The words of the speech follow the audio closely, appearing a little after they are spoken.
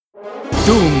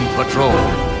Doom Patrol,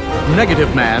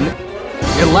 Negative Man,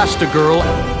 Elastigirl,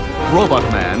 Robot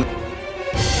Man.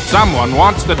 Someone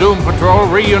wants the Doom Patrol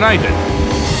reunited.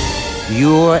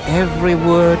 Your every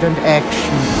word and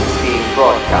action is being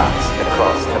broadcast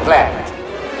across the planet.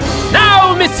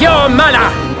 Now, Monsieur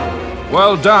Mana!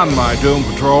 Well done, my Doom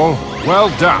Patrol. Well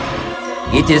done.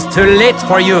 It is too late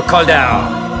for you,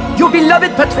 Calder. Your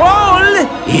beloved patrol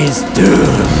is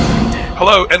doomed.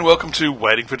 Hello and welcome to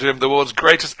Waiting for Doom, the world's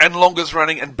greatest and longest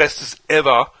running and bestest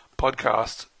ever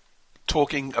podcast,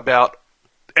 talking about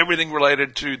everything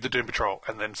related to the Doom Patrol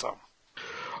and then some.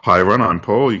 Hi everyone, I'm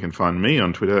Paul. You can find me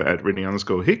on Twitter at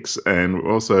Reading_Hicks, and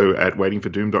also at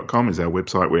waitingfordoom.com is our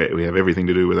website where we have everything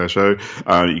to do with our show.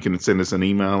 You can send us an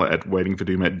email at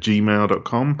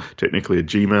waitingfordoom@gmail.com, technically a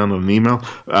Gmail, not an email.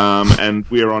 And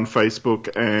we are on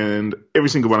Facebook, and every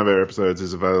single one of our episodes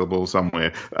is available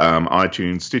somewhere.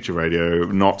 iTunes, Stitcher Radio,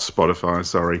 not Spotify,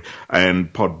 sorry,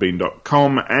 and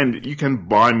podbean.com. And you can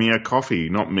buy me a coffee,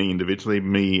 not me individually,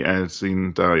 me as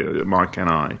in Mike and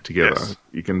I together. Yes.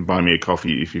 You can buy me a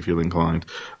coffee if you feel inclined.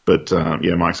 But,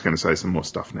 Mike's going to say some more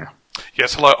stuff now.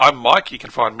 Yes, hello, I'm Mike. You can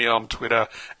find me on Twitter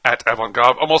at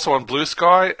Avantgarde. I'm also on Blue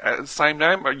Sky, same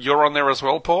name. You're on there as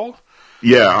well, Paul?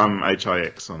 Yeah, I'm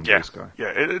HIX on Blue Sky.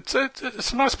 Yeah, it's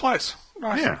a nice place.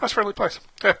 Nice friendly place.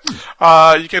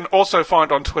 Yeah. You can also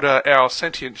find on Twitter our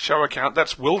sentient show account.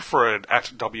 That's Wilfred at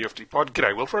WFDpod.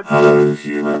 G'day, Wilfred. Hello,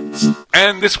 humans.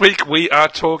 And this week we are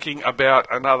talking about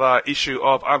another issue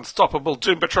of Unstoppable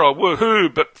Doom Patrol.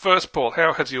 Woohoo! But first, Paul,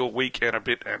 how has your week and a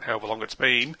bit and however long it's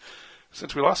been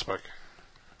since we last spoke?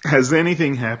 Has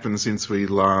anything happened since we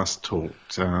last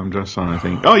talked? I'm just trying to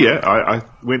think. Oh, yeah, I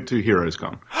went to Heroes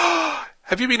Con.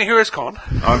 Have you been to Heroes Con?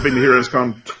 I've been to Heroes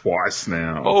Con twice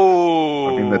now. Oh.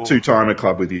 I'm in the two-timer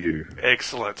club with you.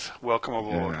 Excellent. Welcome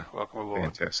aboard. Yeah. Welcome aboard.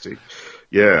 Fantastic.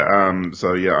 Yeah, I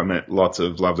met lots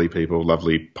of lovely people,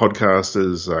 lovely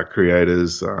podcasters,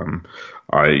 creators.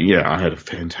 I had a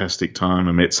fantastic time.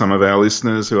 I met some of our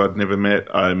listeners who I'd never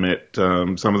met. I met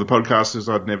some of the podcasters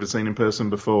I'd never seen in person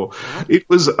before. It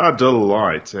was a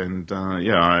delight. And,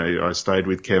 I stayed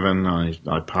with Kevin. I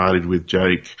partied with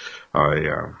Jake.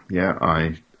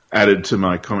 I added to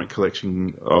my comic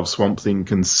collection of Swamp Thing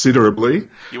considerably.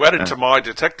 You added to my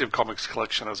Detective Comics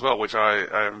collection as well, which I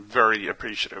am very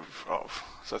appreciative of.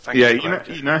 So thank you. Yeah,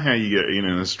 you know how you get in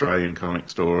an Australian comic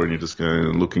store and you're just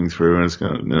going looking through and it's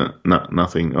going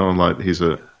nothing. Oh, like here's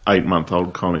a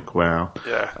 8-month-old comic. Wow.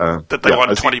 Yeah. That they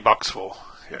want $20 for.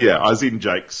 Yeah, I was in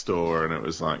Jake's store and it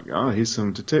was like, oh, here's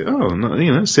some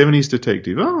 70s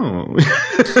detective. Oh.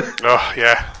 Oh,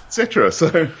 yeah. Etc.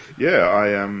 So,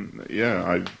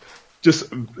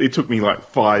 it took me like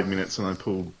 5 minutes and I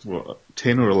pulled,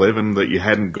 10 or 11 that you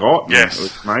hadn't got. Yes. It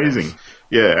was amazing.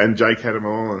 Yeah, and Jake had them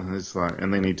all and it's like,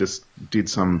 and then he just did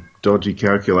some dodgy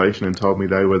calculation and told me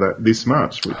they were this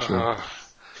much, which...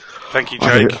 thank you,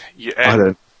 Jake.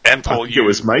 And Paul, it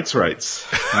was mates rates.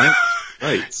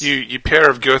 Mates. You pair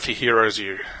of girthy heroes,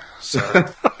 you. So.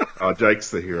 Oh, Jake's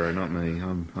the hero, not me.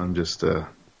 I'm just an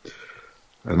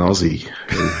Aussie.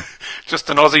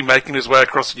 Just an Aussie making his way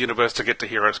across the universe to get to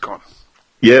Heroes Con.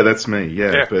 Yeah, that's me.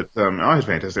 Yeah. But I had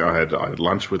fantastic. I had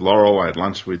lunch with Laurel. I had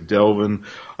lunch with Delvin.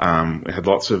 We had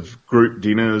lots of group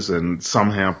dinners, and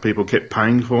somehow people kept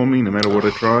paying for me no matter what I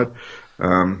tried.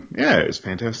 It was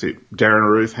fantastic. Darren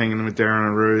and Ruth, hanging with Darren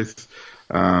and Ruth.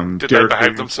 Did they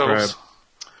behave themselves?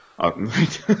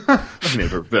 They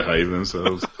never behave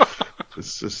themselves.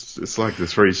 It's like the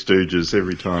Three Stooges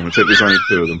every time, except there's only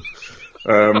two of them.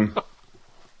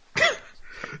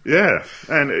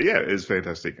 It was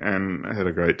fantastic, and I had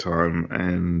a great time,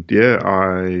 and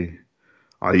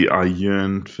I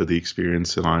yearned for the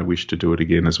experience, and I wish to do it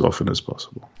again as often as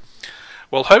possible.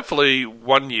 Well, hopefully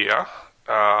one year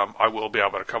I will be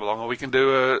able to come along, and we can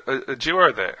do a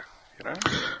duo there. You know?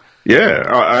 Yeah,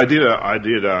 I did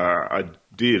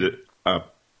a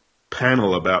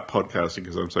panel about podcasting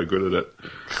because I'm so good at it.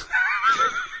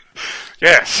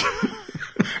 Yes.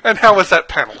 And how was that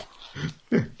panel?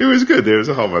 It was good. There was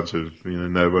a whole bunch of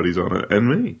nobodies on it, and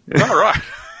me. All right.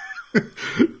 I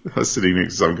was sitting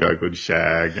next to some guy called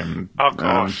Shag, and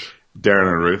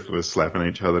Darren and Ruth were slapping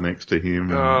each other next to him.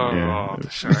 The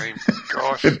shame.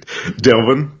 Gosh.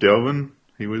 Delvin,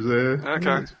 he was there.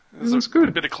 Okay. It was good.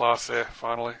 A bit of class there,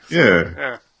 finally.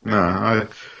 So, yeah.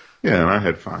 I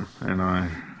had fun,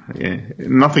 and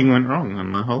nothing went wrong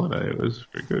on the holiday. It was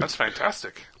very good. That's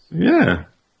fantastic. Yeah,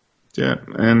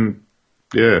 and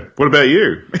what about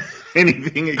you?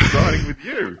 Anything exciting with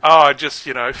you? Oh, just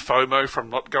FOMO from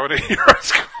not going to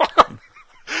Heroes Con.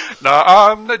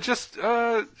 No, just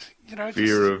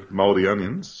fear of mouldy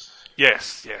onions.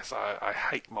 Yes. I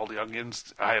hate mouldy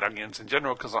onions. I hate onions in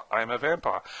general because I am a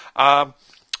vampire.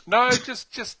 No,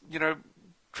 just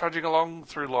trudging along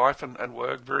through life and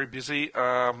work, very busy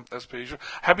as per usual.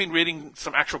 Have been reading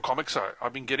some actual comics though.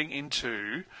 I've been getting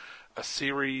into a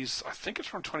series, I think it's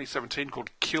from 2017, called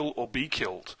Kill or Be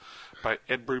Killed by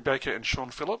Ed Brubaker and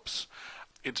Sean Phillips.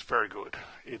 It's very good.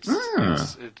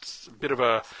 It's a bit of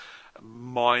a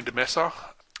mind messer,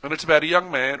 and it's about a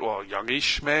young man, or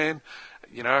youngish man,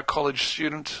 a college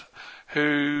student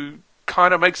who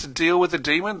kind of makes a deal with the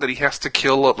demon that he has to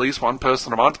kill at least one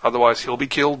person a month, otherwise he'll be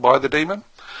killed by the demon.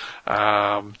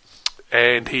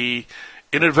 And he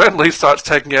inadvertently starts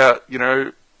taking out,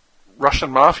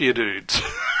 Russian mafia dudes.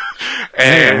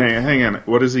 And hang on.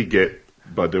 What does he get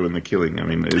by doing the killing? I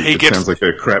mean, it sounds like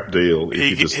a crap deal if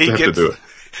you just have to do it.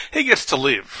 He gets to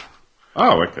live.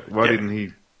 Oh, okay. Why didn't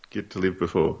he get to live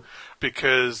before?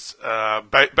 Because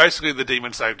basically the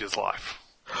demon saved his life.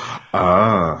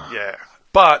 Ah. Yeah.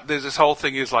 But there's this whole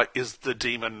thing is the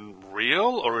demon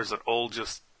real, or is it all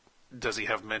just, does he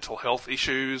have mental health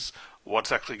issues?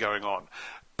 What's actually going on?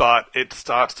 But it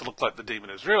starts to look like the demon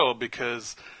is real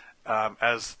because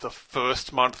as the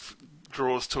first month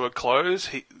draws to a close,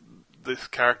 this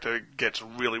character gets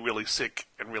really, really sick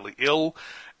and really ill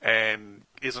and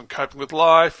isn't coping with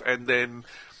life, and then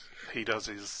he does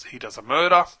a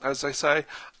murder, as they say,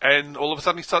 and all of a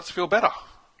sudden he starts to feel better.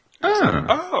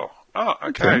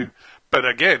 Okay. But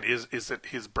again, is it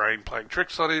his brain playing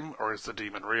tricks on him, or is the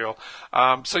demon real?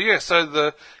 He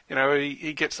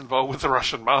gets involved with the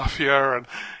Russian mafia, and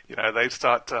they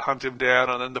start to hunt him down,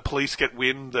 and then the police get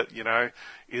wind that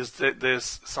is that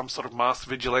there's some sort of masked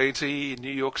vigilante in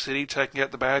New York City taking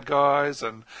out the bad guys,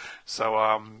 and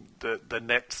so the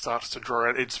net starts to draw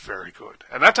out. It's very good,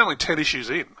 and that's only 10 issues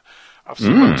in. I've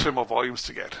still got 2 more volumes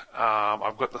to get.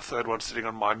 I've got the 3rd one sitting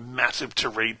on my massive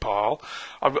to-read pile.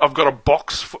 I've got a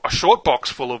short box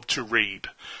full of to-read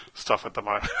stuff at the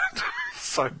moment.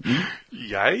 So,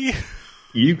 yay.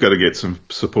 You've got to get some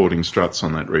supporting struts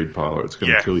on that read pile or it's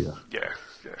going to kill you. Yeah.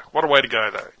 What a way to go,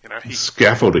 though.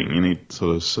 Scaffolding. You need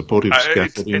sort of supportive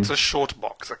scaffolding. It's a short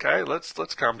box, okay? Let's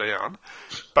calm down.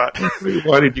 But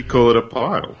why did you call it a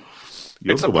pile?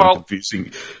 You're the one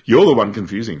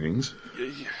confusing things.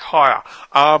 Higher.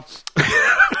 I've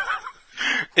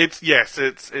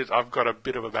got a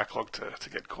bit of a backlog to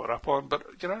get caught up on, but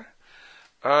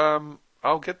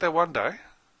I'll get there one day.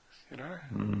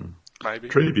 Maybe.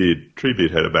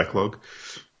 Treebeard had a backlog.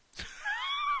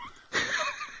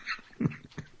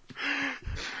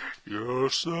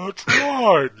 Yes, that's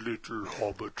right, little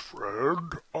hobbit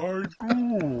friend. I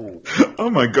do. Oh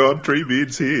my God,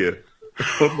 Treebeard's here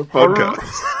on the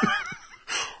podcast.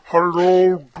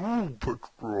 Hello, Doom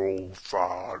Patrol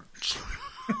fans.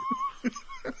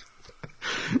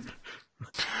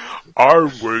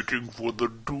 I'm waiting for the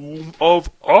doom of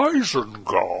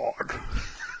Isengard.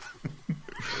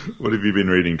 What have you been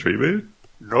reading, Treebeard?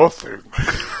 Nothing.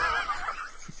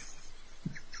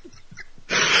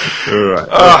 All right.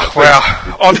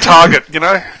 Wow. On target,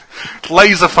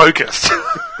 laser focused.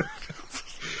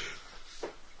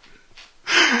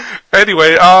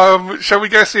 Anyway, shall we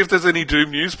go see if there's any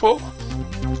Doom news, Paul?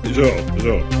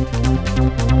 Sure.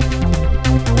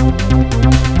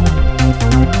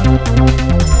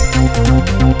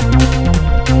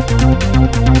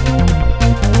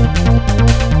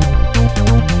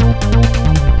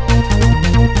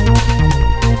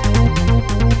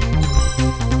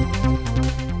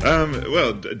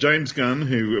 James Gunn,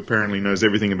 who apparently knows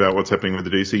everything about what's happening with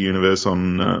the DC Universe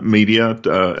on media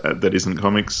that isn't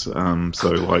comics,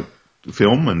 so like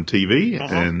film and TV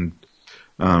and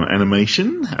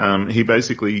animation.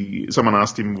 Someone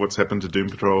asked him what's happened to Doom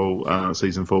Patrol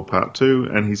Season 4 Part 2,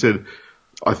 and he said,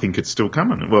 I think it's still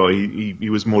coming. Well,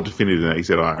 he was more definitive than that. He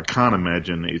said, I can't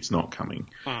imagine it's not coming.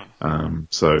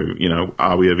 So,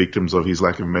 are we victims of his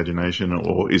lack of imagination,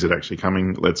 or is it actually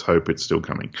coming? Let's hope it's still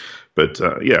coming. But,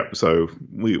 so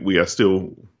we are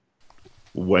still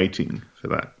waiting for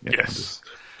that. Yeah, yes. I'm just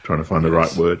trying to find the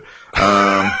right word.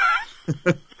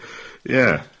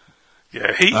 Yeah.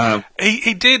 Yeah,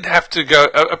 he did have to go.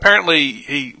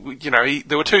 Apparently,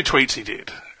 there were 2 tweets he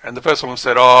did. And the first one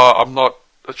said, I'm not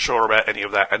sure about any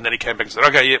of that, and then he came back and said,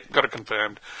 okay, yep, got it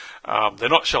confirmed. They're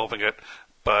not shelving it,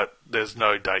 but there's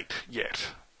no date yet.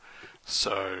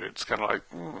 So it's kind of like,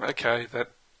 okay,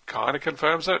 that kind of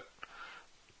confirms it.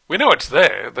 We know it's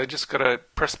there, they just got to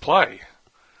press play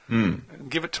and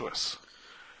give it to us.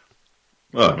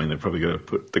 Well, I mean, they're probably going to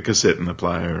put the cassette in the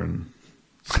player and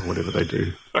whatever they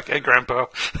do. Okay, Grandpa.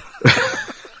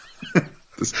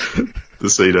 the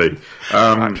CD.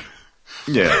 Right.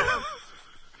 Yeah.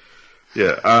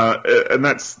 And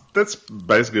that's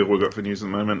basically all we've got for news at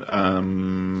the moment.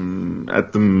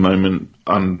 At the moment,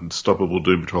 Unstoppable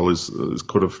Doom Patrol is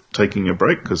kind of taking a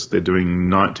break because they're doing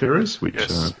Night Terrors, which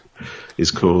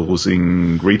is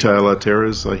causing retailer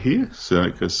terrors, I hear. So,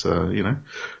 because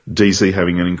DC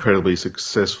having an incredibly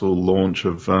successful launch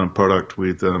of product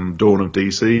with Dawn of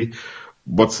DC.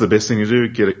 What's the best thing to do?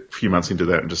 Get a few months into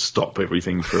that and just stop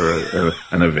everything for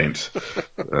an event.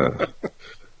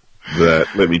 That,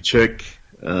 let me check,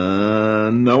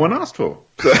 no one asked for.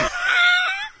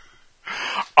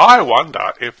 I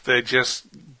wonder if they're just,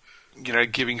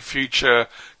 giving future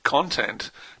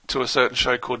content to a certain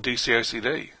show called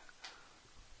DCOCD.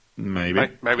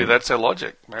 Maybe that's their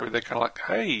logic. Maybe they're kind of like,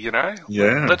 hey,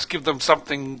 let's give them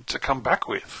something to come back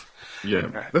with.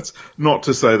 Yeah, that's not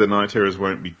to say that Night Terrors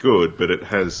won't be good, but it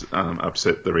has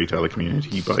upset the retailer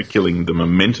community by killing the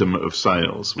momentum of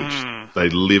sales, which they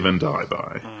live and die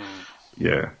by.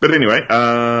 Yeah, but anyway,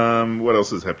 what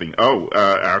else is happening?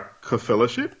 Our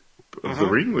co-fellowship of the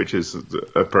Ring, which is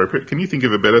appropriate. Can you think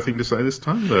of a better thing to say this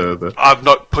time? I've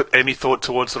not put any thought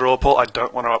towards it all, Paul. I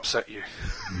don't want to upset you.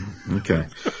 Okay.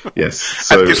 Yes.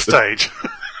 So at this stage.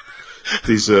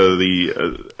 These are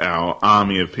our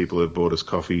army of people who have bought us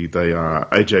coffee. They are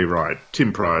AJ Wright,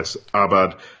 Tim Price,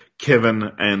 Arbad,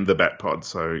 Kevin, and the Batpod.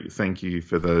 So thank you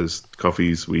for those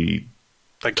coffees. We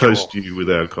toast you with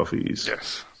our coffees.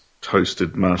 Yes.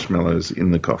 Toasted marshmallows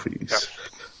in the coffees.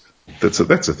 Yep.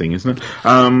 That's a thing, isn't it?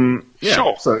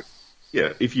 Sure. So,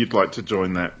 if you'd like to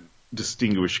join that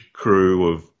distinguished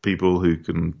crew of people who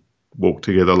can walk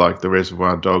together like the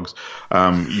Reservoir Dogs,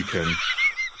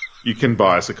 you can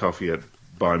buy us a coffee at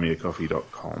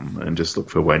buymeacoffee.com and just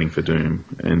look for Waiting for Doom.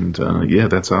 And,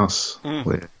 that's us.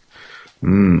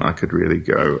 I could really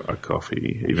go a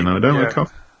coffee, even though I don't like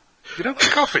coffee. You don't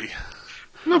like coffee?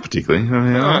 Not particularly.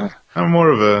 I'm more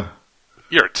of a...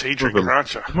 You're a tea drinker,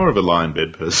 aren't you? More of a lie in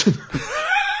bed person.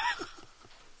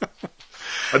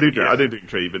 I do drink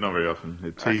tea, but not very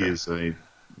often. Tea is a...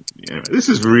 this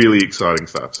is really exciting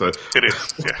stuff. So it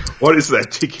is, yeah. What is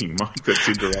that ticking, Mike, that's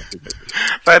interrupting it?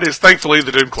 That is, thankfully,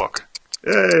 the Doom Clock.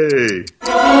 Yay!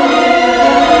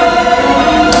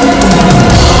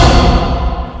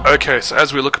 Okay, so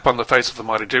as we look upon the face of the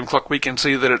mighty Doom Clock, we can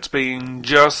see that it's been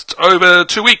just over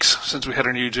 2 weeks since we had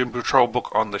a new Doom Patrol book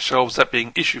on the shelves, that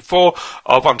being issue 4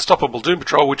 of Unstoppable Doom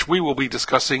Patrol, which we will be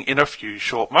discussing in a few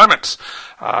short moments.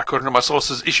 According to my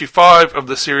sources, issue 5 of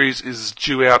the series is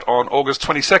due out on August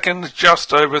 22nd,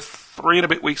 just over 3 and a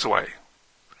bit weeks away.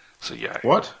 So, yay.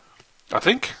 What? I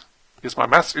think. Is my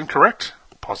maths incorrect?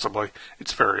 Possibly.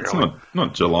 It's very early. It's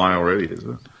not July already, is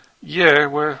it? Yeah,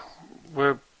 we're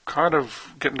kind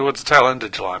of getting towards the tail end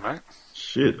of July, mate.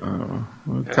 Shit. I'll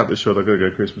cut this short. I've got to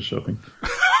go Christmas shopping.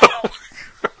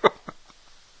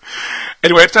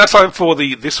 Anyway, it's now time for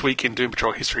the This Week in Doom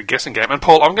Patrol History guessing game. And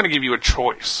Paul, I'm going to give you a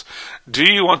choice. Do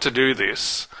you want to do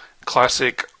this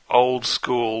classic, old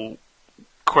school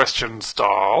question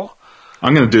style?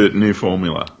 I'm going to do it new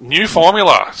formula. New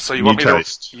formula. So you new want me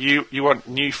taste. to... You want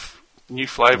new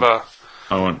flavour...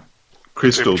 I want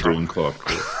Crystal Doom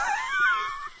Clock.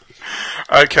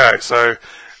 Okay, so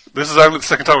this is only the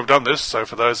second time we've done this, so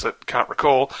for those that can't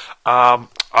recall, I'm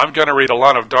going to read a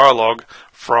line of dialogue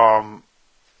from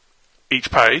each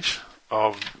page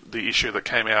of the issue that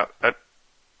came out at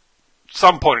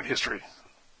some point in history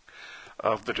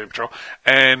of the Doom Patrol,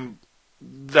 and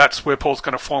that's where Paul's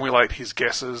going to formulate his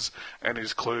guesses and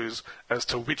his clues as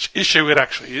to which issue it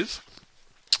actually is.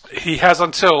 He has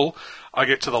until I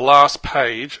get to the last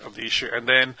page of the issue, and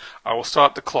then I will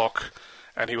start the clock,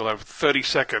 and he will have 30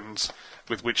 seconds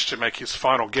with which to make his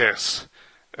final guess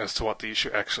as to what the issue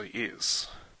actually is.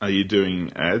 Are you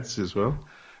doing ads as well?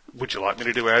 Would you like me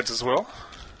to do ads as well?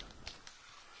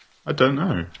 I don't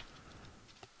know.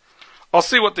 I'll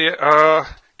see what the...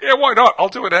 yeah, why not? I'll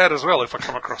do an ad as well if I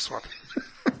come across one.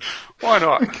 Why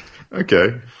not?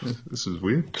 Okay. This is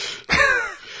weird.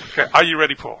 Okay, are you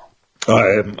ready, Paul?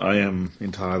 I am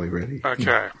entirely ready.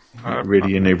 Okay.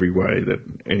 Ready in every way that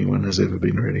anyone has ever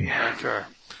been ready. Okay.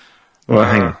 Well,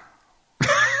 hang on.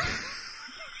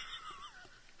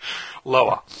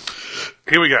 Lower.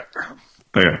 Here we go.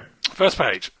 Okay. First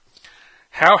page.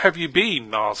 How have you been,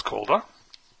 Niles Calder?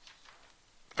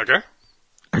 Okay.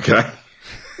 Okay.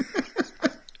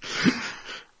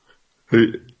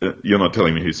 You're not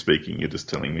telling me who's speaking, you're just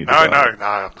telling me... No, I'm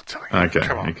not telling you. Okay,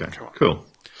 Come on. Cool.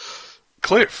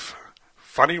 Cliff,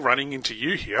 funny running into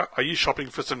you here. Are you shopping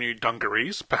for some new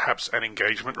dungarees? Perhaps an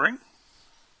engagement ring?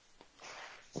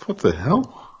 What the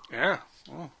hell? Yeah.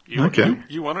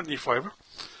 You wanted new flavour.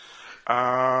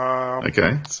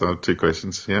 Okay, so 2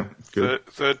 questions. Yeah, good.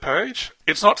 Third page.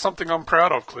 It's not something I'm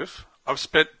proud of, Cliff. I've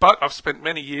spent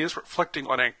many years reflecting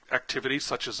on activities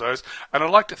such as those, and I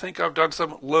like to think I've done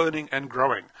some learning and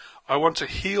growing. I want to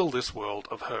heal this world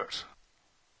of hurt.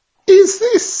 Is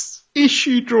this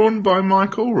issue drawn by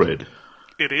Mike Allred?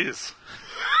 It is.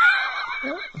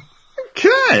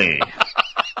 Okay.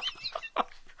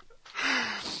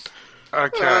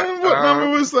 Okay. What number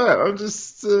was that? I'm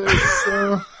just...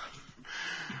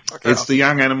 Okay. It's the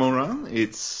Young Animal run.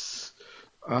 It's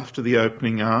after the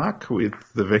opening arc with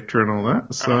the Vector and all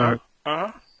that. So,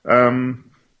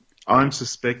 I'm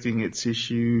suspecting it's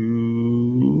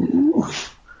issue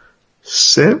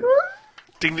 7?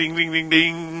 Ding, ding, ding, ding,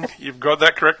 ding. You've got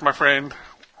that correct, my friend.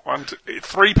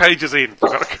 3 pages in.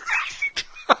 Got it correct.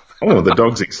 Oh, the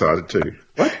dog's excited too.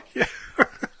 What? Yeah.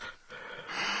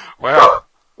 Wow.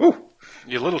 Ooh.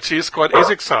 Your little cheer squad is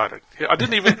excited. I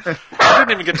didn't even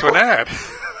get to an ad.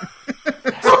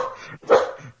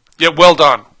 Yeah, well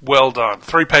done.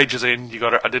 3 pages in, you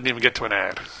got it. I didn't even get to an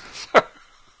ad.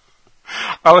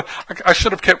 I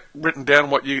should have kept written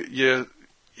down what your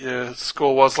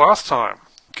score was last time,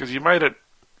 because you made it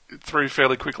through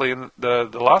fairly quickly in the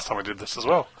last time I did this as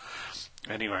well.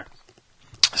 Anyway,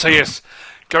 so yes,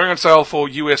 going on sale for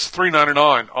US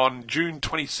 $3.99 on July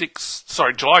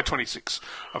 26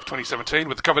 of 2017,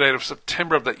 with the cover date of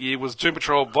September of that year, was Doom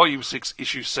Patrol Volume 6,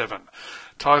 Issue 7,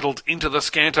 titled Into the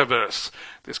Scantiverse.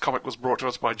 This comic was brought to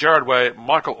us by Jared Way,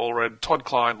 Michael Allred, Todd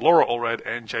Klein, Laura Allred,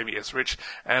 and Jamie S. Rich,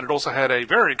 and it also had a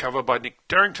variant cover by Nick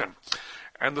Darrington.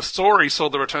 And the story saw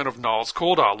the return of Niles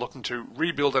Caulder, looking to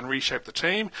rebuild and reshape the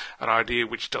team, an idea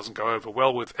which doesn't go over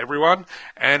well with everyone.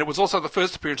 And it was also the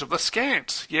first appearance of the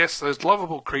Scants. Yes, those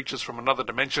lovable creatures from another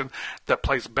dimension that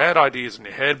place bad ideas in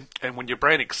your head, and when your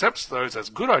brain accepts those as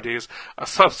good ideas, a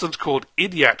substance called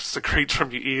idiot secretes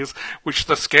from your ears, which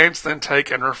the Scants then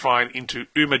take and refine into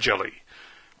Uma Jelly.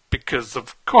 Because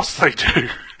of course they do.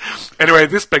 Anyway,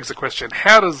 this begs the question,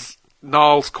 how does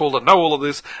Niles Caulder know all of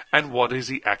this, and what is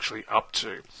he actually up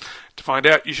to? To find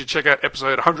out, you should check out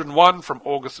episode 101 from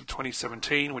August of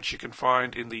 2017, which you can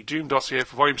find in the Doom dossier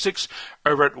for Volume 6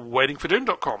 over at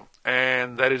waitingfordoom.com.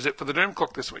 And that is it for the Doom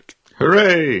Clock this week.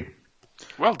 Hooray!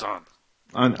 Well done.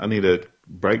 I need a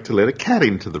break to let a cat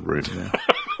into the room now.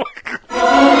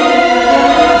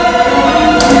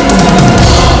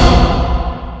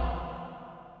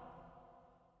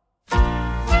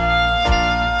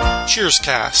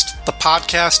 Cheerscast, the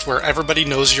podcast where everybody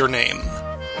knows your name.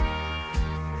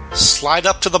 Slide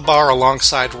up to the bar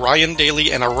alongside Ryan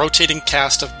Daly and a rotating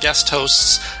cast of guest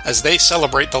hosts as they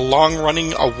celebrate the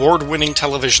long-running, award-winning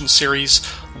television series,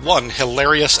 one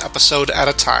hilarious episode at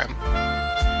a time.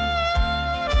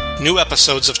 New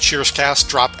episodes of Cheerscast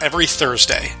drop every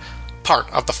Thursday, part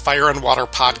of the Fire and Water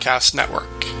Podcast Network.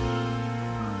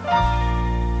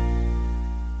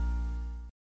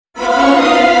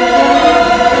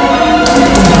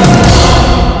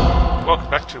 Welcome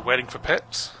back to Waiting for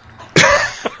Pets.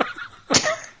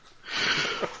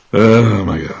 Oh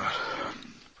my god.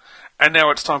 And now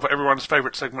it's time for everyone's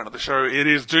favourite segment of the show. It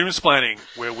is Doomsplaining,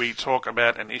 where we talk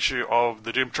about an issue of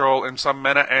the Doom Patrol in some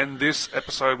manner. And this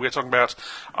episode we're talking about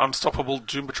Unstoppable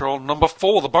Doom Patrol number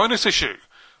 4, the bonus issue.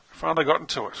 Finally gotten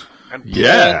to it. And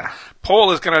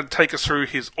Paul is going to take us through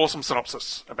his awesome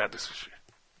synopsis about this issue.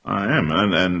 I am,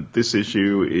 and this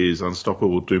issue is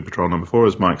Unstoppable Doom Patrol number 4,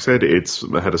 as Mike said. It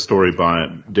had a story by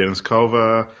Dennis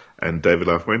Culver and David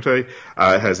LaFuente. It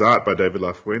has art by David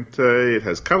LaFuente. It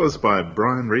has colours by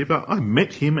Brian Reber. I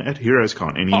met him at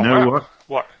HeroesCon, and you know what?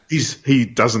 What? He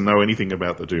doesn't know anything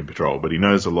about the Doom Patrol, but he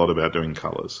knows a lot about doing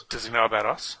colours. Does he know about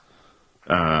us?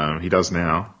 He does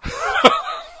now.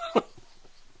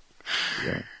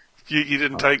 Yeah. You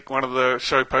didn't take one of the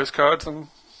show postcards and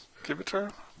give it to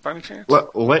him? By any chance?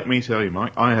 Well, let me tell you,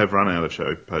 Mike, I have run out of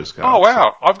show postcards. Oh,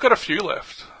 wow. I've got a few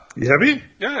left. Have you?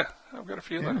 Yeah, I've got a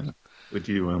few left. Would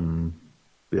you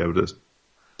be able to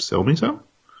sell me some?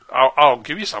 I'll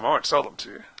give you some. I won't sell them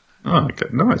to you. Oh, okay.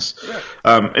 Nice. Yeah.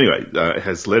 Anyway, it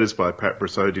has letters by Pat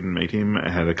Brosseau, didn't meet him. It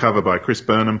had a cover by Chris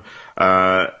Burnham.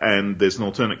 And there's an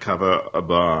alternate cover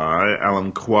by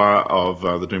Alan Quah of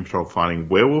the Doom Patrol Fighting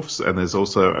Werewolves. And there's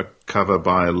also a cover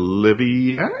by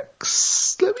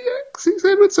Leviax, he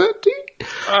said with certainty.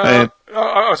 I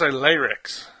would say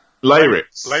Lyrics.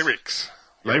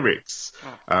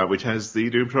 Which has the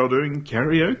Doom Patrol doing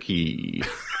karaoke.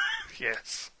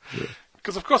 Yes.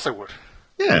 Because of course they would.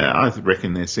 Yeah, I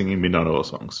reckon they're singing Midnight Oil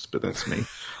songs, but that's me.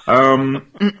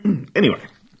 Anyway,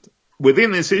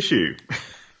 within this issue,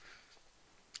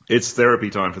 it's therapy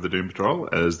time for the Doom Patrol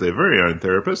as their very own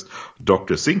therapist,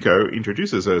 Dr. Cinco,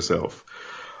 introduces herself.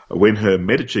 When her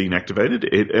metagene activated,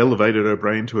 it elevated her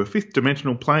brain to a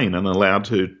fifth-dimensional plane and allowed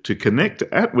her to connect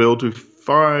at will to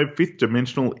 5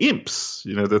 fifth-dimensional imps.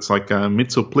 That's like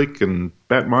Mitzelplick and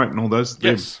Batmite and all those.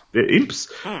 Yes. They're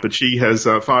imps, but she has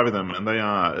 5 of them, and they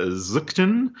are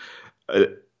Zukton,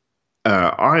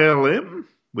 ILM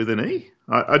with an E.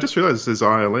 I just realised it says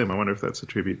ILM. I wonder if that's a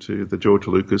tribute to the George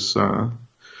Lucas... oh,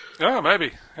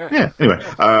 maybe. Yeah. Anyway,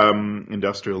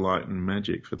 Industrial Light and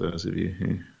Magic, for those of you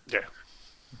who... Yeah.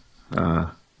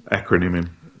 Acronym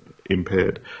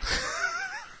impaired.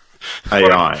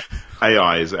 AI.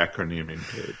 AI is acronym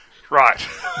impaired. Right.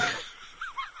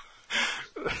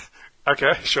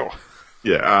 Okay, sure.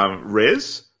 Yeah,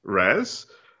 Raz,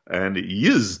 and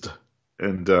Yizd.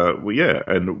 And,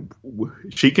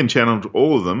 she can channel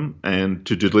all of them and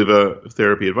to deliver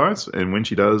therapy advice. And when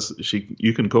she does,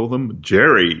 you can call them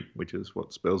Jerry, which is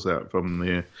what spells out from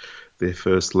their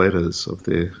first letters of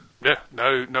their... Yeah,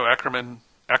 no acronym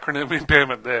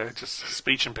impairment there, just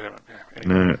speech impairment. Yeah,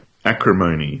 anyway. No,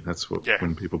 acrimony. That's what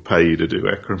when people pay you to do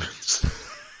acronyms.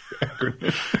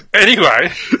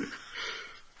 Anyway.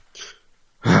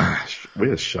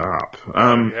 We're sharp.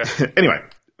 Anyway,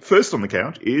 first on the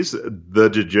couch is the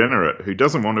degenerate who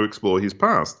doesn't want to explore his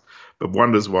past, but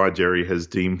wonders why Jerry has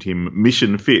deemed him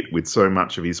mission fit with so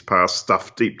much of his past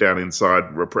stuff deep down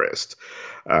inside repressed.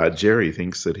 Jerry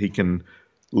thinks that he can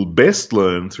best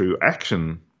learn through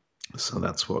action. So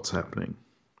that's what's happening.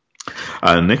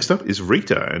 Next up is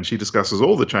Rita, and she discusses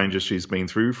all the changes she's been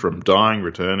through, from dying,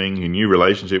 returning, a new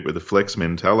relationship with the Flex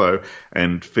Mentallo,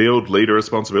 and field leader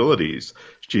responsibilities.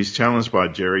 She's challenged by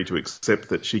Jerry to accept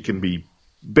that she can be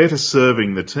better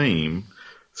serving the team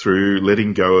through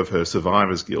letting go of her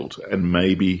survivor's guilt and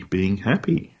maybe being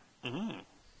happy.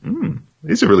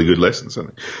 These are really good lessons,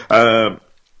 aren't they?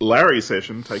 Larry's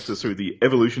session takes us through the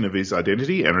evolution of his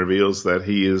identity and reveals that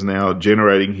he is now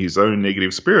generating his own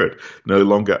negative spirit, no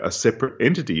longer a separate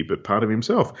entity, but part of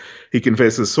himself. He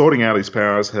confesses sorting out his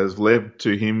powers has led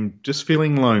to him just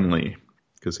feeling lonely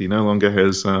because he no longer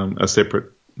has a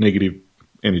separate negative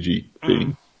energy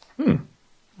being.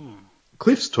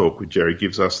 Cliff's talk with Jerry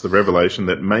gives us the revelation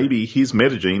that maybe his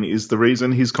metagene is the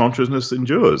reason his consciousness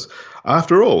endures.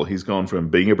 After all, he's gone from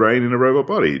being a brain in a robot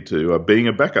body to being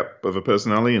a backup of a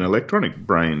personality in an electronic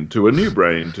brain to a new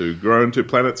brain to grown to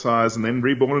planet size and then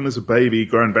reborn as a baby,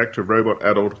 grown back to robot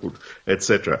adulthood,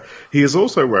 etc. He is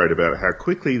also worried about how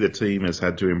quickly the team has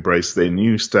had to embrace their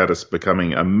new status,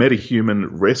 becoming a metahuman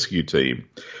rescue team.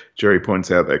 Jerry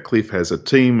points out that Cliff has a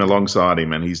team alongside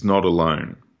him and he's not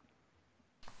alone.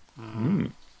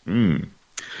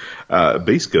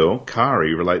 Beast Girl,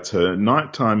 Kari, relates her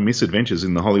nighttime misadventures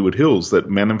in the Hollywood Hills that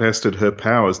manifested her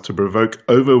powers to provoke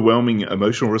overwhelming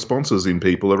emotional responses in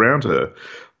people around her,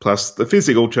 plus the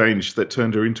physical change that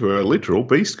turned her into a literal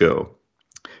Beast Girl.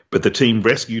 But the team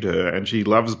rescued her and she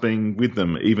loves being with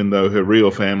them, even though her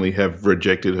real family have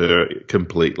rejected her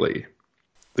completely.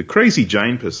 The Crazy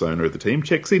Jane persona of the team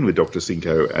checks in with Dr.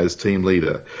 Cinco as team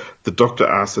leader. The doctor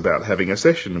asks about having a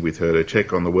session with her to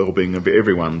check on the well-being of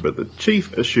everyone, but the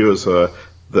chief assures her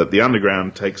that the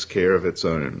underground takes care of its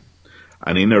own.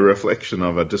 An inner reflection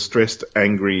of a distressed,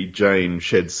 angry Jane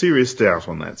sheds serious doubt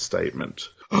on that statement.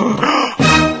 Yeah,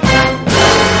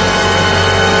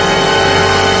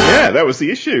 that was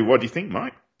the issue. What do you think,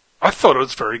 Mike? I thought it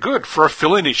was very good for a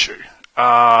fill-in issue.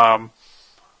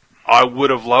 I would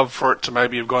have loved for it to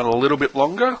maybe have gone a little bit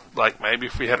longer, like maybe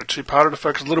if we had a two-parter to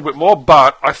focus a little bit more,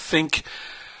 but I think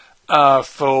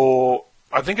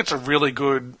it's a really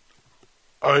good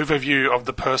overview of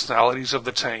the personalities of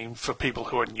the team for people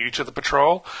who are new to the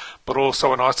patrol, but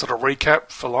also a nice little recap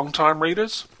for long-time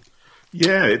readers.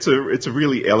 Yeah, it's a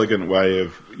really elegant way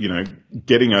of,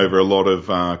 getting over a lot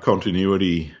of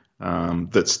continuity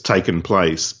that's taken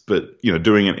place, but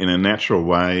doing it in a natural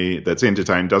way that's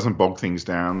entertaining, doesn't bog things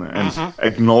down, and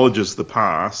acknowledges the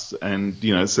past, and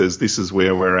says this is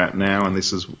where we're at now, and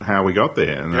this is how we got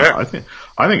there. And I think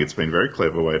it's been a very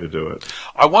clever way to do it.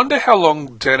 I wonder how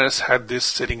long Dennis had this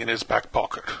sitting in his back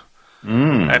pocket,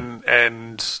 and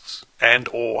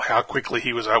or how quickly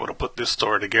he was able to put this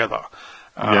story together.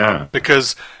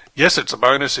 Because yes, it's a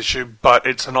bonus issue, but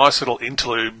it's a nice little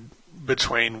interlude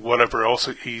between whatever else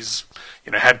he's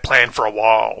had planned for a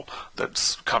while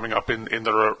that's coming up in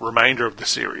the remainder of the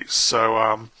series. So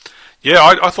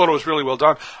I thought it was really well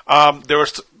done. There were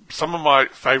some of my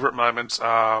favourite moments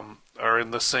are in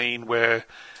the scene where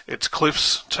it's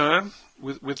Cliff's turn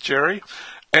with Jerry,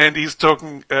 And he's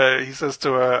talking, he says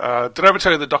to her, did I ever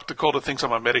tell you the Dr. Calder thinks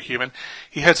I'm a metahuman?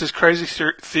 He has this crazy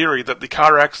theory that the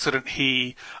car accident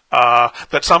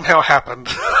that somehow happened.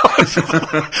 It's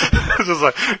just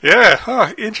like,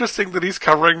 yeah, interesting that he's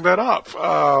covering that up.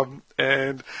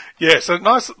 And yeah, so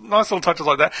nice little touches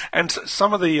like that. And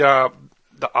some of the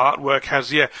artwork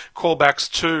has, callbacks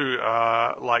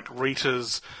to, like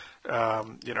Rita's,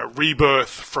 rebirth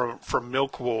from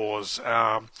Milk Wars,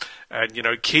 and,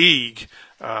 Keeg,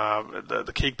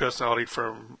 the Keeg personality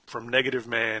from Negative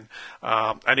Man,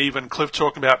 and even Cliff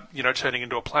talking about, turning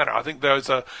into a planet. I think those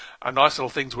are nice little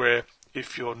things where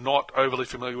if you're not overly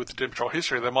familiar with the Doom Patrol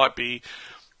history, there might be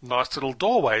nice little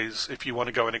doorways if you want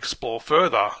to go and explore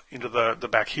further into the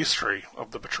back history of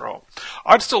the Patrol.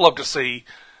 I'd still love to see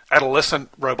adolescent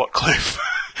Robot Cliff.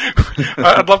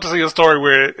 I'd love to see a story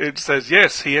where it says,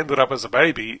 yes, he ended up as a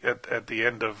baby at the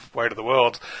end of Weight of the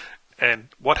World, and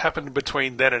what happened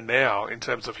between then and now in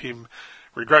terms of him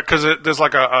regret. Because there's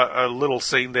like a little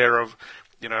scene there of,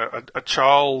 a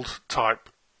child-type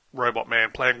robot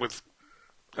man playing with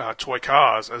toy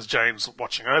cars as Jane's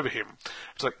watching over him.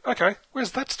 It's like, okay,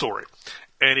 where's that story?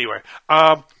 Anyway,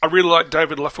 I really like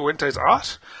David LaFuente's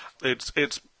art.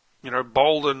 It's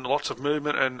bold and lots of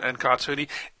movement and cartoony.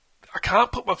 I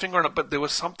can't put my finger on it, but there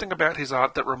was something about his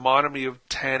art that reminded me of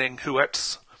Tanning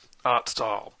Huet's art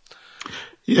style.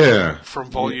 Yeah. From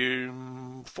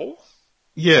volume 4?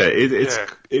 Yeah,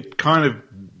 it kind of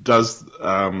does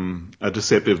a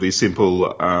deceptively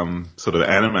simple sort of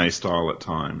anime style at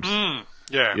times.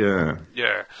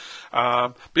 Yeah.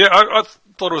 I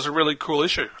thought it was a really cool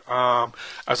issue.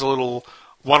 As a little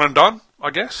one and done,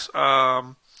 I guess.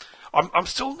 I'm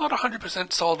still not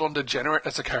 100% sold on Degenerate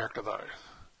as a character, though.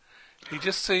 He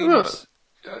just seems...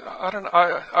 I don't know.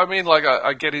 I mean, like,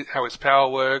 I get how his power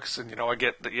works, and, I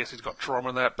get that, yes, he's got trauma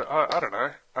and that, but I don't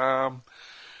know. I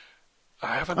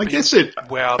haven't been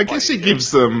wowed I guess it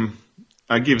gives them...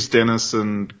 gives Dennis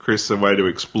and Chris a way to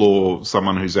explore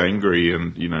someone who's angry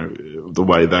and, the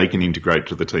way they can integrate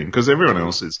to the team. Because everyone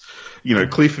else is...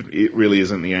 Cliff, it really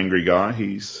isn't the angry guy.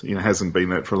 He's, hasn't been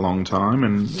that for a long time.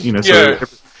 And, so...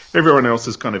 Everyone else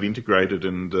is kind of integrated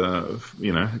and,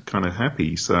 kind of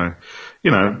happy. So,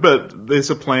 but there's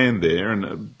a plan there,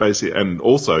 and and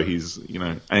also his,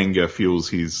 anger fuels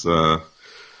his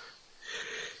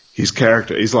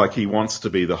character. He's like he wants to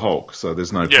be the Hulk, so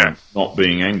there's no point not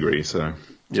being angry. So,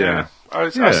 yeah. I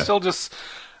still just,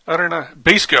 I don't know.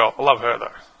 Beast Girl, I love her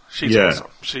though. She's awesome.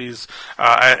 She's,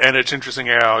 and it's interesting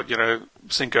how,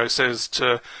 Cinco says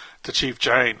to Chief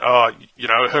Jane,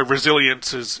 her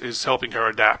resilience is helping her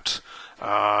adapt,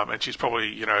 and she's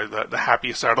probably, the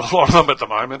happiest out of a lot of them at the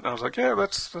moment. And I was like, yeah,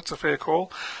 that's a fair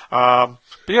call. But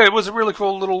yeah, it was a really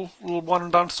cool little one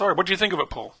and done story. What do you think of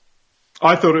it, Paul?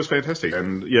 I thought it was fantastic,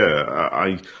 and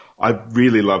I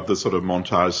really love the sort of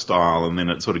montage style, and then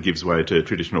it sort of gives way to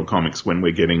traditional comics when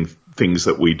we're getting things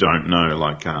that we don't know,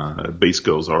 like Beast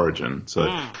Girl's origin.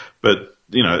 So, but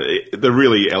the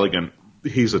really elegant.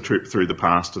 Here's a trip through the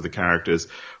past of the characters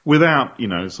without,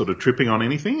 sort of tripping on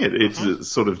anything. It's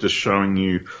sort of just showing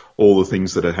you all the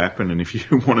things that have happened, and if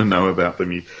you want to know about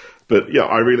them, But yeah,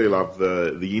 I really love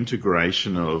the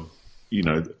integration of,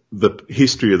 the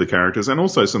history of the characters and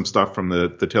also some stuff from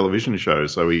the television show.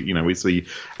 So we see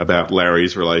about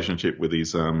Larry's relationship with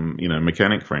his,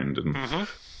 mechanic friend and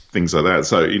things like that.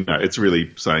 So, it's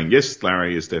really saying, yes,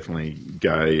 Larry is definitely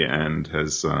gay and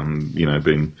has,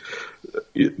 been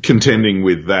contending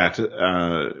with that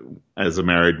as a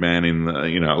married man in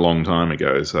a long time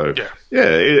ago. So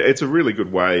it's a really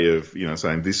good way of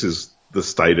saying this is the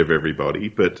state of everybody,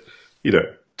 but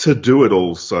to do it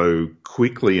all so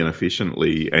quickly and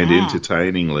efficiently and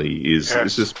entertainingly is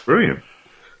just brilliant.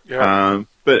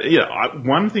 But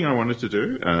one thing I wanted to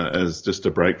do as just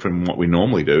a break from what we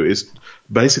normally do is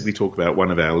basically talk about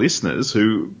one of our listeners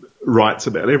who writes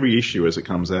about every issue as it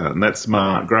comes out, and that's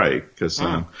Mark Gray, because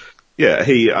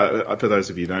he for those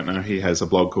of you who don't know, he has a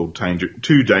blog called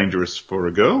Too Dangerous for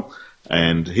a Girl,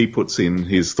 and he puts in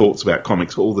his thoughts about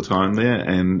comics all the time there,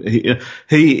 and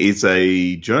he is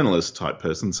a journalist type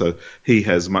person, so he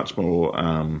has much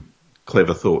more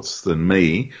clever thoughts than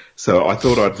me. So I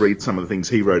thought I'd read some of the things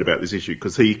he wrote about this issue,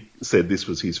 because he said this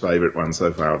was his favourite one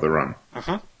so far of the run.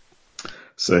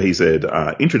 So he said,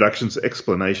 introductions,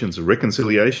 explanations,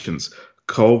 reconciliations,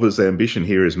 Culver's ambition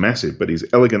here is massive, but his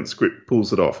elegant script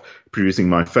pulls it off, producing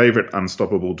my favourite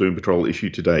unstoppable Doom Patrol issue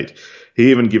to date.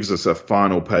 He even gives us a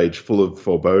final page full of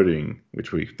foreboding,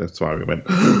 that's why we went,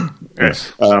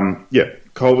 Yes.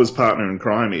 Culver's partner in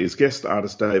crime is guest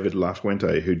artist David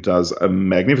LaFuente, who does a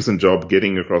magnificent job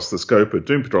getting across the scope of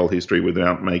Doom Patrol history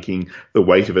without making the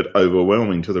weight of it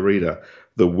overwhelming to the reader.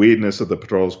 The weirdness of the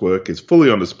Patrol's work is fully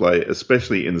on display,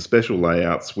 especially in the special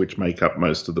layouts which make up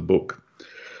most of the book.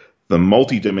 The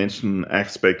multi-dimension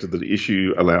aspect of the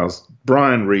issue allows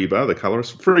Brian Reber, the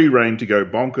colorist, free rein to go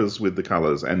bonkers with the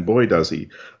colours, and boy does he.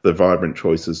 The vibrant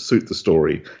choices suit the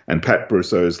story, and Pat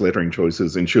Brosseau's lettering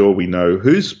choices ensure we know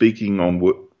who's speaking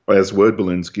as word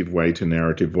balloons give way to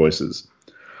narrative voices.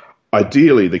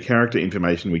 Ideally, the character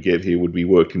information we get here would be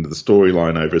worked into the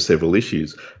storyline over several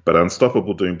issues, but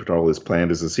Unstoppable Doom Patrol is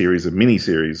planned as a series of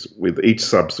mini-series, with each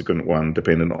subsequent one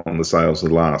dependent on the sales of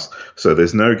the last, so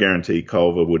there's no guarantee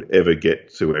Culver would ever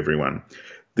get to everyone.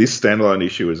 This standalone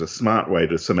issue is a smart way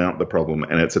to surmount the problem,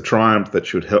 and it's a triumph that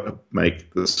should help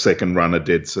make the second run a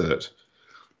dead cert.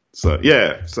 So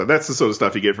that's the sort of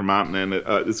stuff you get from Martin, and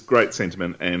it's great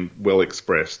sentiment and well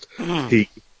expressed. He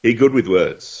good with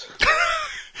words.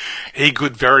 He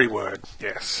good very word,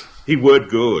 yes. He word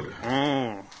good.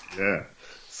 Mm. Yeah.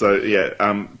 So,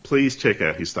 please check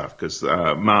out his stuff, because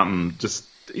Martin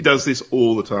he does this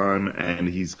all the time, and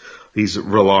he's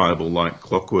reliable like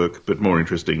clockwork, but more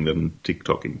interesting than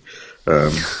TikToking.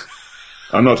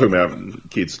 I'm not talking about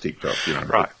kids TikTok,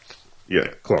 Right.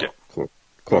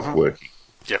 Clockworking.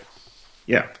 Yep.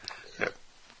 Yeah. Yep.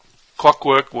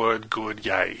 Clockwork, word good,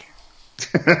 yay.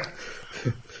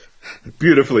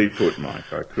 Beautifully put,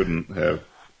 Mike. I couldn't have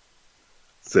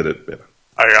said it better.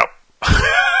 Yep.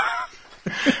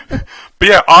 But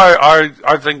yeah,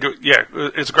 I think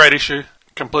it's a great issue.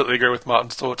 Completely agree with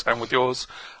Martin's thoughts and with yours.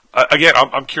 Again,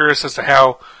 I'm curious as to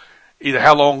how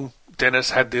long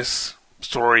Dennis had this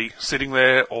story sitting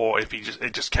there, or if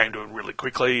it just came to him really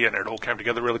quickly and it all came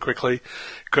together really quickly.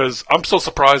 Because I'm still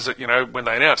surprised that when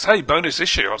they announced, hey, bonus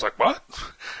issue, I was like, what?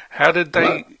 How did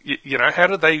they how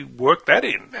did they work that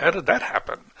in? How did that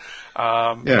happen?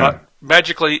 But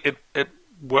magically it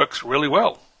works really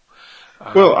well.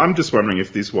 Well, I'm just wondering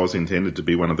if this was intended to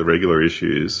be one of the regular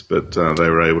issues, but they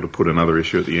were able to put another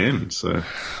issue at the end. So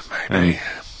maybe. And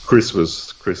Chris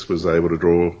was able to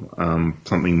draw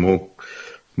something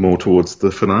more towards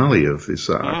the finale of this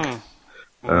arc,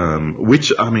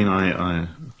 which I'm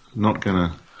not going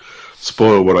to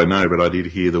spoil what I know, but I did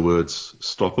hear the words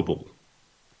 "stoppable."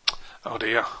 Oh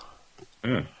dear.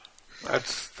 Yeah.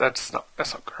 That's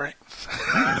not great.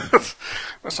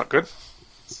 That's not good.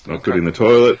 It's not good in the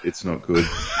toilet. It's not good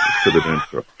for the Doom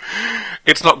Patrol.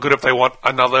 It's not good if they want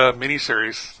another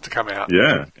miniseries to come out.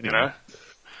 Yeah.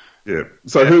 Yeah.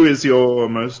 So who is your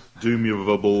most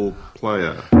doomable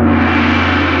player?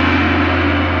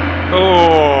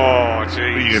 Oh, jeez. Who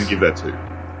are you going to give that to?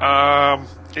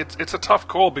 It's a tough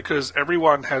call because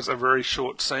everyone has a very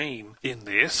short scene in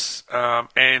this,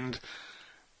 and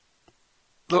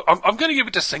look, I'm going to give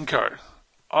it to Cinco.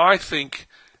 I think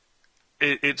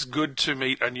it's good to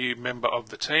meet a new member of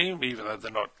the team, even though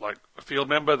they're not like a field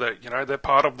member. They're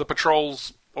part of the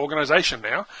patrol's organization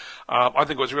now. I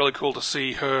think it was really cool to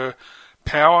see her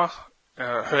power,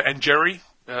 her and Jerry,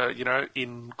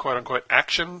 in quote unquote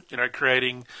action.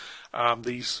 Creating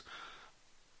these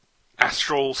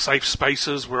astral safe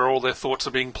spaces where all their thoughts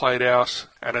are being played out,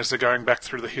 and as they're going back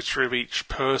through the history of each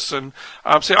person.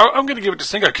 So I'm going to give it to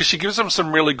Cinco because she gives them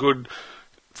some really good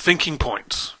thinking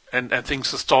points and things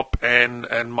to stop and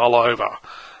mull over,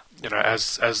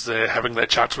 as they're having their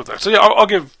chats with her. So yeah, I'll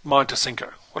give mine to Cinco.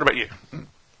 What about you?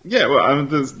 Yeah, well,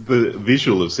 there's the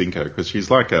visual of Cinco, because she looks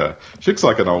like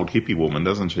an old hippie woman,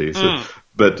 doesn't she? So,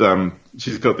 but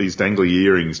she's got these dangly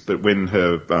earrings, but when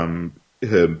her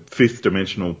fifth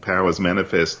dimensional powers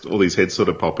manifest, all these heads sort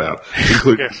of pop out,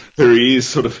 including her ears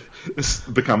sort of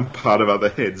become part of other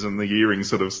heads, and the earrings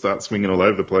sort of start swinging all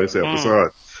over the place out the side.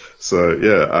 So,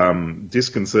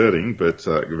 disconcerting, but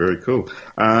very cool.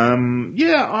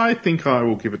 I think I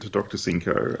will give it to Dr.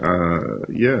 Cinco.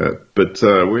 But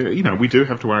we do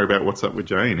have to worry about what's up with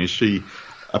Jane. Is she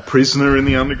a prisoner in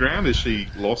the underground? Has she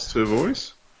lost her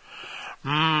voice?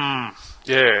 Yeah.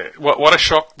 What a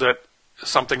shock that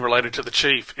something related to the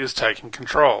chief is taking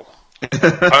control.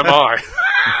 Oh my.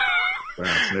 Wow,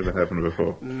 it's never happened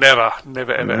before. Never,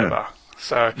 ever.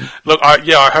 So, look,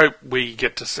 I hope we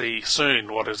get to see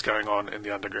soon what is going on in the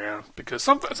underground, because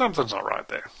something's not right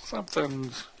there.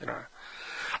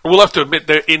 We'll have to admit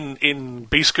that in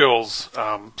Beast Girl's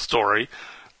story,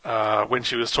 when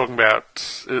she was talking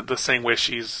about the scene where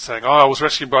she's saying, I was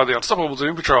rescued by the Unstoppable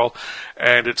Doom Patrol,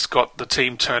 and it's got the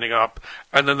team turning up,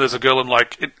 and then there's a girl in,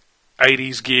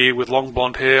 80s gear with long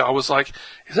blonde hair. I was like,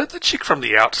 is that the chick from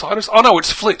The Outsiders? Oh, no,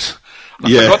 it's Flit. I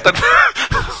forgot that.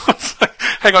 I was like,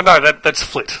 hang on, no, that's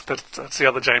Flit. That's the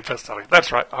other Jane Pastelli.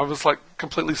 That's right. I was,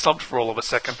 completely stumped for all of a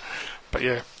second. But,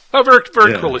 yeah. No, very,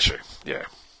 very cool issue. Yeah.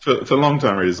 For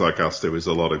long-time readers like us, there was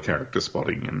a lot of character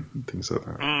spotting and things like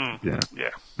that. Yeah.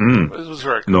 It was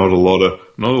very cool. Not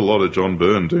a lot of John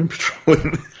Byrne Doom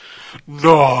Patrolling.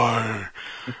 No.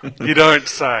 You don't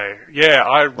say. Yeah,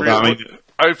 I really...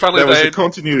 That was a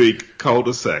continuity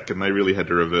cul-de-sac, and they really had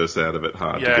to reverse out of it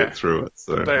hard to get through it.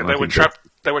 So they were trapped.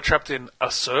 They were trapped in a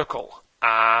circle.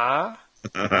 The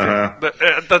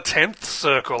 10th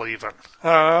circle, even.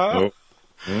 Oh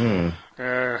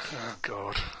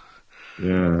God.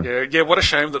 Yeah. What a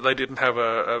shame that they didn't have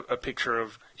a picture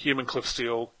of human Cliff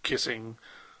Steele kissing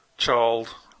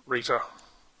child Rita.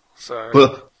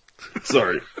 So.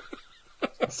 Sorry,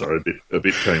 a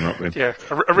bit came up then. Yeah,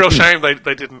 a real shame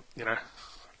they didn't,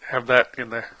 have that in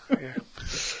there. Yeah.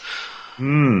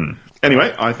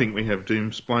 Anyway, I think we have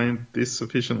Doomsplained this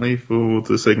sufficiently for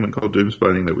the segment called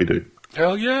Doomsplaining that we do.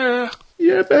 Hell yeah!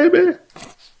 Yeah, baby!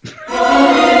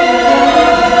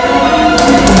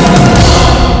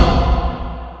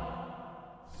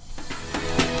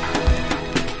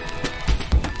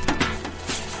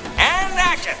 And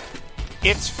action!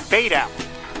 It's Fade Out.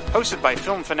 Hosted by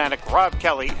film fanatic Rob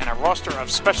Kelly and a roster of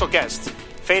special guests,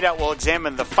 Fade Out will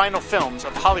examine the final films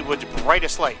of Hollywood's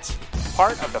brightest lights,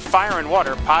 part of the Fire and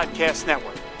Water Podcast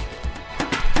Network.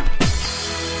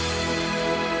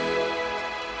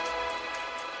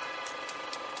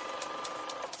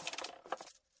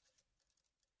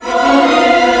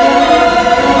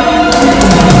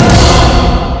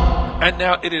 And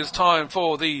now it is time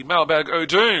for the Mailbag O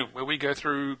Doom, where we go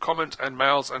through comment and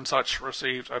mails and such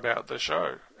received about the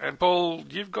show. And Paul,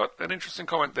 you've got an interesting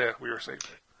comment there we received.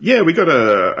 Yeah, we got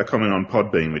a comment on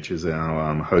Podbean, which is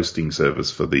our hosting service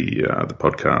for the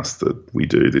podcast that we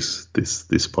do, this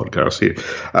podcast here.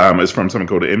 It's from someone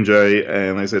called MJ,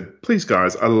 and they said, please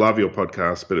guys, I love your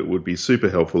podcast, but it would be super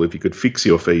helpful if you could fix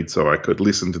your feed so I could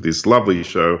listen to this lovely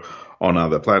show on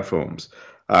other platforms.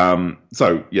 And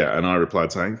I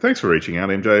replied saying, thanks for reaching out,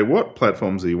 MJ. What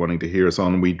platforms are you wanting to hear us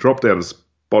on? We dropped out of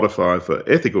Spotify for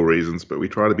ethical reasons, but we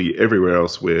try to be everywhere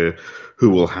else who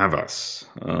will have us.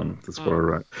 That's what I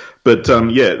wrote. But,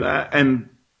 and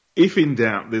if in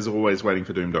doubt, there's always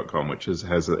waitingfordoom.com, which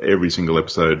has every single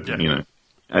episode, an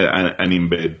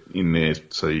embed in there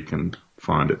so you can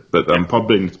find it. But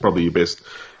Podbean is probably your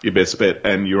best bet,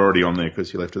 and you're already on there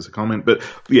because you left us a comment. But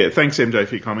yeah, thanks MJ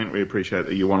for your comment. We appreciate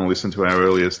that you want to listen to our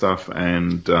earlier stuff,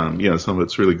 and some of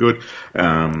it's really good.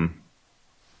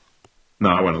 No,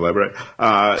 I won't elaborate.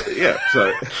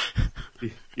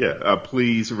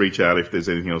 Please reach out if there's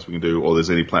anything else we can do, or there's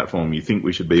any platform you think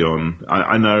we should be on.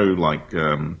 I know,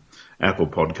 Apple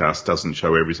Podcast doesn't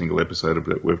show every single episode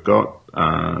that we've got,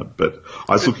 but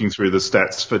I was looking through the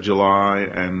stats for July,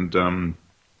 and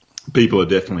people are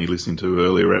definitely listening to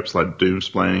earlier apps like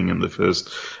Doomsplaining, and the first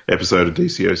episode of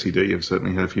DCOCD have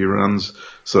certainly had a few runs.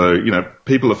 So,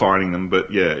 people are finding them,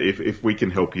 but yeah, if we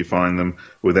can help you find them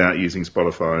without using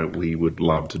Spotify, we would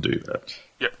love to do that.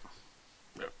 Yep.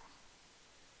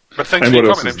 But thanks for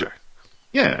your comment, MJ.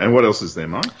 Yeah, and what else is there,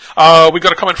 Mike? We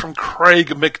got a comment from Craig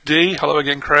McD. Hello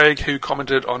again, Craig, who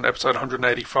commented on episode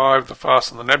 185, The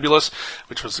Fast and the Nebulous,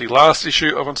 which was the last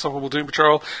issue of Unstoppable Doom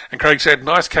Patrol. And Craig said,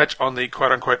 nice catch on the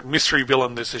quote-unquote mystery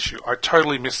villain this issue. I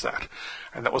totally missed that.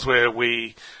 And that was where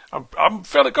I'm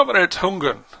fairly confident it's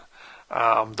Hungan,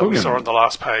 that we saw on the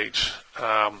last page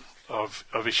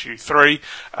of issue 3.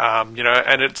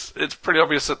 And it's pretty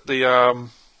obvious that the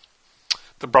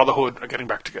Brotherhood are getting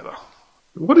back together.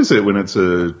 What is it when it's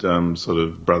a sort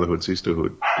of brotherhood,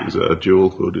 sisterhood? Is it a dual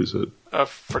hood? Is it?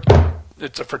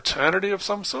 It's a fraternity of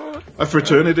some sort? A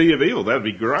fraternity of evil. That'd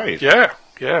be great. Yeah.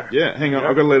 Yeah, hang on.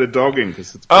 I've got to let a dog in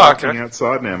because it's barking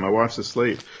outside now. My wife's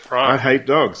asleep. Right. I hate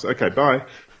dogs. Okay, bye.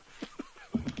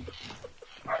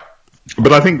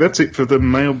 But I think that's it for the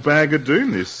Mailbag O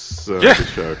Doom this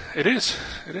show. It is.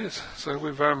 So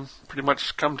we've pretty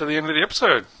much come to the end of the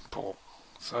episode, Paul.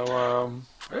 So,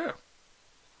 yeah.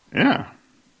 Yeah.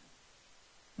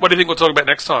 What do you think we'll talk about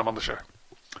next time on the show?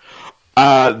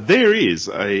 There is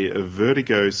a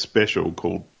Vertigo special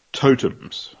called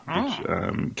Totems,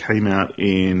 which came out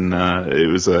in.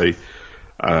 It was a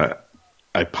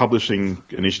publishing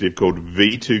initiative called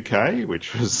V2K,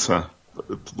 which was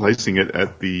placing it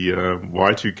at the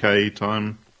Y2K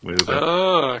time where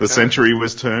the century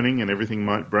was turning and everything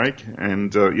might break.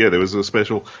 And there was a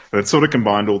special, and it sort of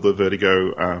combined all the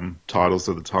Vertigo titles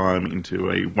of the time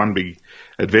into a one big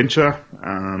adventure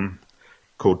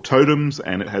called Totems,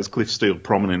 and it has Cliff Steele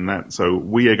prominent in that. So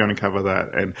we are going to cover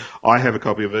that, and I have a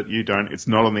copy of it. You don't. It's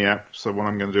not on the app. So what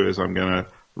I'm going to do is I'm going to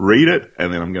read it,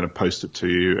 and then I'm going to post it to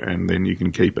you, and then you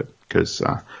can keep it because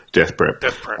death prep.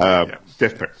 Death prep.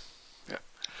 Death prep. Yeah.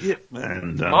 Yeah.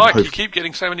 And Mike, you keep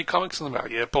getting so many comics in the mail.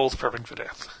 Yeah, Paul's prepping for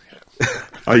death. Yeah.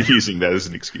 Are you using that as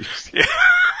an excuse? Yeah.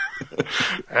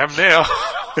 I am now.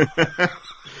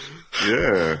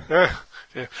 Yeah.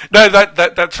 Yeah. No,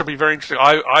 that should be very interesting.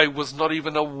 I was not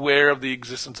even aware of the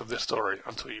existence of this story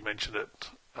until you mentioned it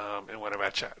in one of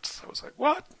our chats. I was like,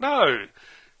 what? No.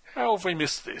 How have we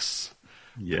missed this?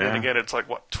 Yeah. And again, it's like,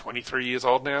 23 years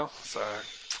old now? So.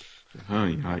 Oh,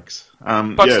 yikes.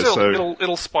 But still,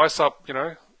 it'll spice up,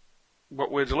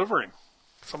 what we're delivering.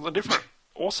 Something different.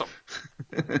 Awesome.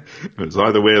 It's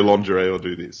either wear lingerie or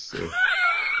do this. So.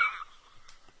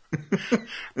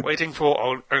 Waiting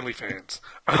for OnlyFans.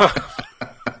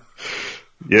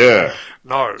 Yeah.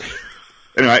 No.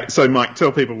 Anyway, so Mike,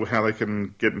 tell people how they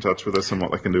can get in touch with us and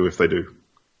what they can do if they do.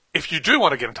 If you do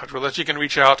want to get in touch with us, you can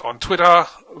reach out on Twitter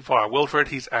via Wilfred.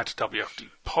 He's at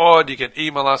WFDpod. You can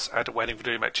email us at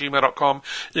waitingfordoom@gmail.com.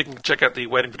 You can check out the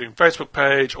Waiting for Doom Facebook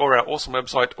page or our awesome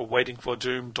website,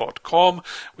 waitingfordoom.com,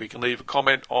 where you can leave a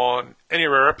comment on any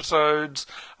of our episodes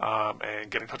and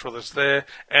get in touch with us there.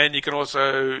 And you can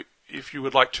also, if you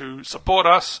would like to support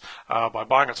us by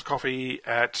buying us a coffee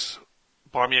at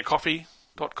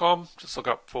buymeacoffee.com, just look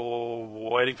up for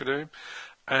Waiting for Doom.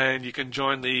 And you can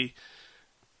join the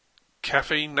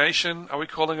Caffeine Nation, are we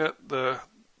calling it? The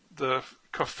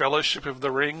Fellowship of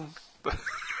the Ring?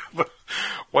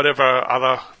 Whatever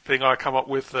other thing I come up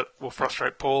with that will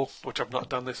frustrate Paul, which I've not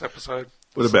done this episode.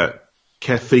 What about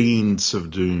Caffeines of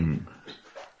Doom?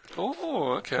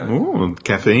 Oh, okay. Oh,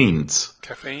 Caffeines.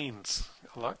 Caffeines.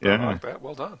 I like that. Yeah. I like that.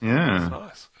 Well done. Yeah. That's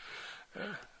nice.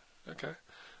 Yeah. Okay.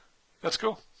 That's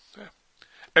cool. Yeah.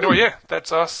 Anyway, yeah,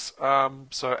 that's us.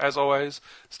 So, as always,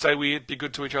 stay weird, be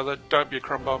good to each other, don't be a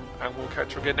crumb bum, and we'll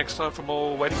catch you again next time for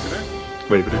more Waiting for Doom.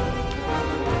 Waiting for Doom.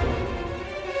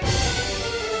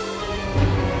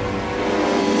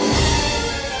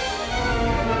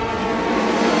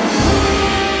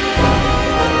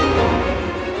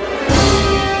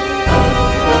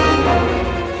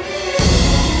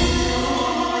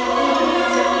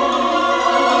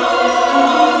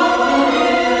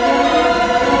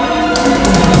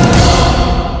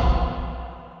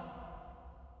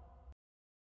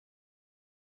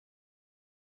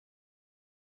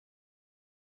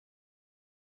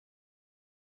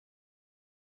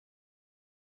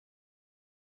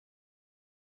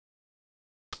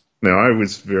 Now, I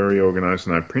was very organised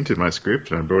and I printed my script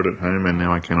and I brought it home and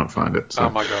now I cannot find it. So, oh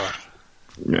my god.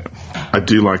 Yeah. I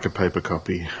do like a paper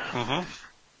copy, Mm-hmm.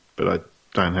 but I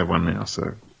don't have one now,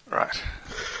 so... Right.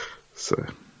 So,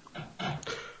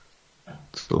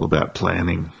 it's all about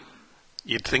planning.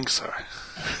 You'd think so.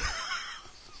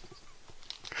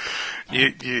 You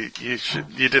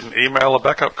didn't email a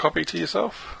backup copy to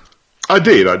yourself? I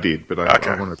did, but I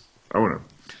Okay. want to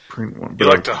print one. You But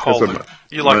like to hold it.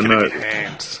 You like it in your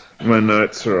hands. My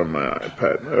notes are on my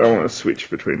iPad. I don't want to switch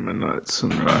between my notes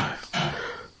and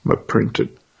my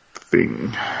printed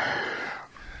thing.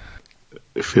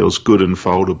 It feels good and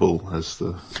foldable, as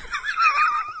the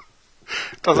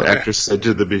actress said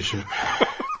to the bishop.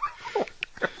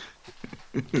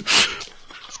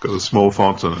 It's got a small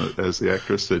font on it, as the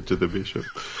actress said to the bishop.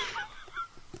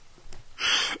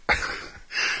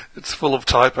 It's full of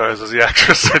typos, as the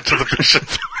actress said to the bishop.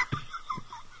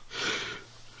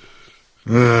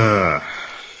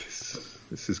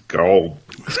 This is gold.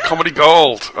 It's comedy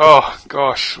gold. Oh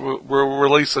gosh, we'll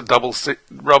release a double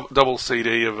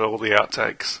CD of all the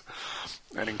outtakes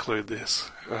and include this.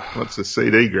 What's a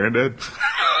CD, Grandad?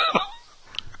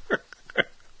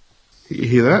 You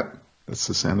hear that? That's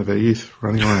the sound of our youth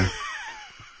running away.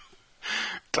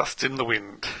 Dust in the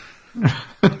wind.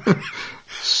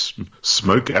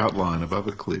 Smoke outline above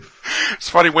a cliff. It's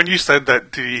funny, when you said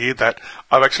that, did you hear that?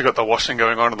 I've actually got the washing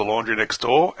going on in the laundry next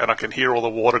door, and I can hear all the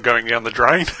water going down the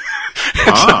drain.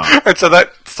 and so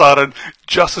that started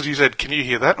just as you said, can you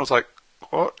hear that? And I was like,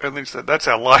 what? And then you said, that's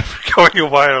our life going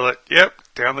away. And I was like, yep,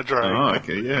 down the drain. Oh,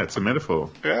 okay, yeah, it's a metaphor.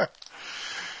 Yeah.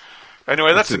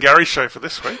 Anyway, that's the Gary Show for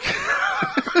this week.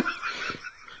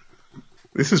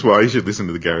 This is why you should listen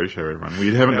to the Gary Show, everyone.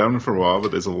 We haven't done it for a while,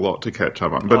 but there's a lot to catch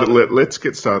up on. But let's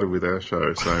get started with our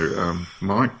show. So,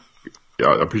 Mike,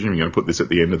 I presume you're going to put this at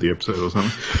the end of the episode or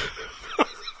something?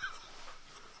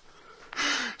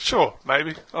 Sure,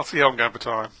 maybe. I'll see how I'm going for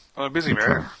time. I'm a busy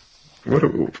man. Got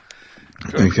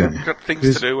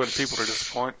things to do and people to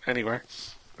disappoint. Anyway.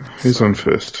 Who's on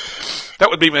first? That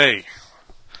would be me.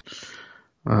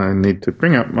 I need to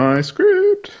bring up my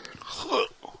script.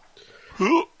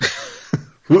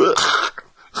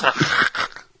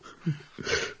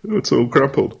 It's all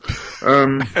crumpled.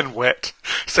 And wet,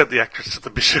 said the actress to the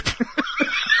bishop.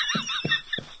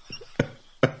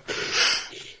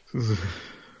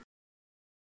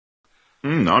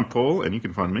 I'm Paul, and you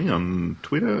can find me on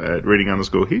Twitter at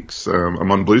reading_Hicks.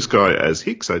 I'm on Blue Sky as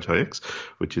Hicks, H-I-X,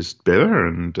 which is better,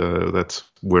 and that's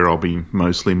where I'll be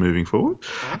mostly moving forward.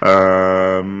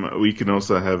 We can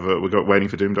also have, we've got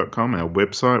waitingfordoom.com, our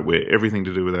website, where everything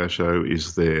to do with our show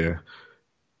is there.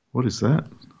 What is that?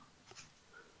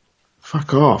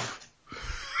 Fuck off.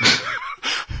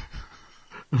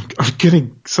 I'm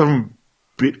getting some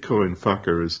Bitcoin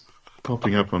fucker is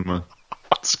popping up on my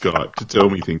Skype to tell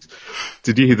me things.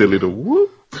 Did you hear the little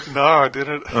whoop? No, I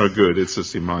didn't. Oh, good. It's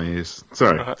just in my ears.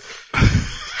 Sorry. Yeah,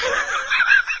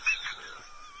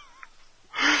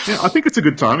 I think it's a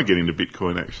good time to get into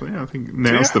Bitcoin, actually. I think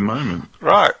now's the moment.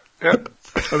 Right. Yep.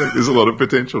 I think there's a lot of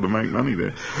potential to make money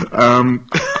there.